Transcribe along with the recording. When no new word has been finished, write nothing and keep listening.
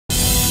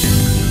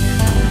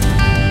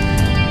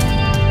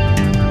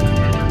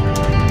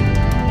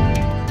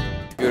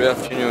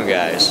afternoon,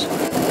 guys.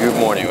 Good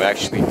morning. Well,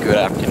 actually, good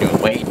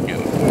afternoon, late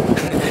noon.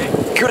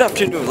 Good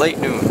afternoon, late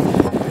noon.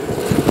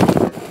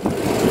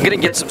 I'm gonna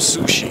get some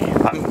sushi.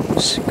 I'm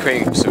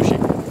craving sushi.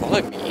 Well,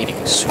 I've been eating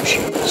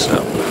sushi,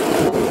 so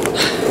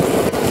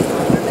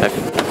I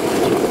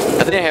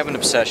think I have an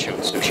obsession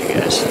with sushi,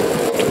 guys.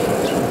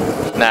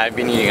 Nah, I've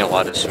been eating a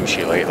lot of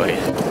sushi lately,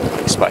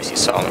 like spicy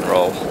salmon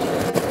roll.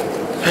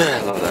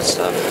 I love that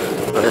stuff.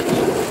 But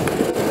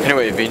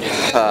anyway, I've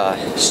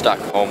been stuck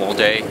home all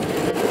day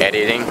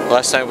editing.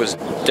 Last night was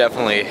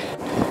definitely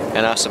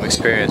an awesome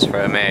experience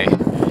for MA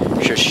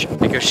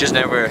because she's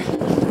never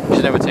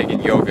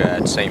taken yoga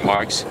at St.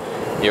 Mark's,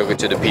 yoga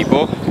to the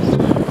people.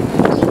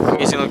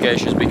 Amazing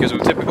locations because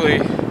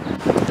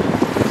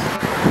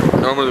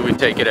normally we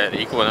take it at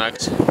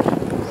Equinox,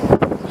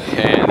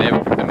 and they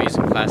have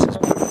amazing classes.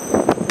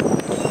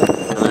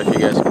 I don't know if you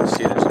guys can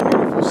see, there's a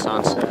beautiful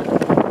sunset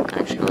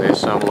actually,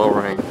 so I'm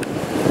lowering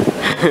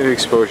the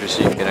exposure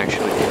so you can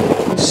actually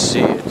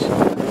see it.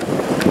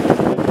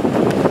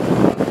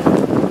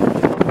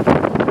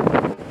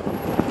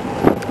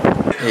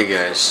 Hey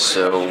guys,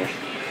 so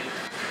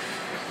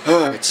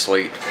it's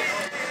late.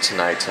 It's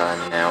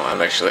nighttime now.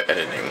 I'm actually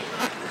editing.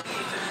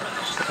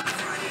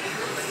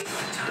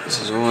 This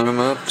is what I'm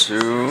up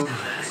to.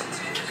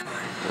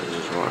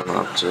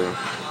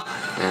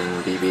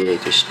 And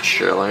BB-8 is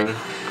chilling.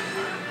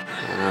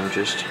 And I'm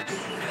just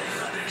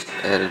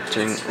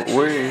editing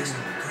away.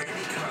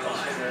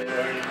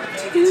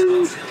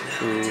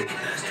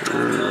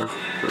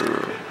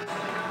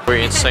 We're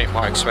in St.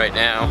 Mark's right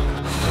now.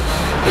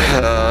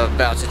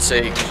 About to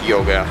take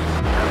yoga.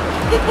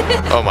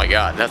 Oh my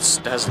god,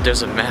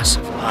 there's a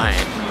massive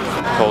line.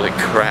 Holy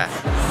crap.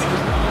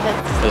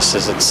 This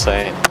is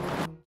insane.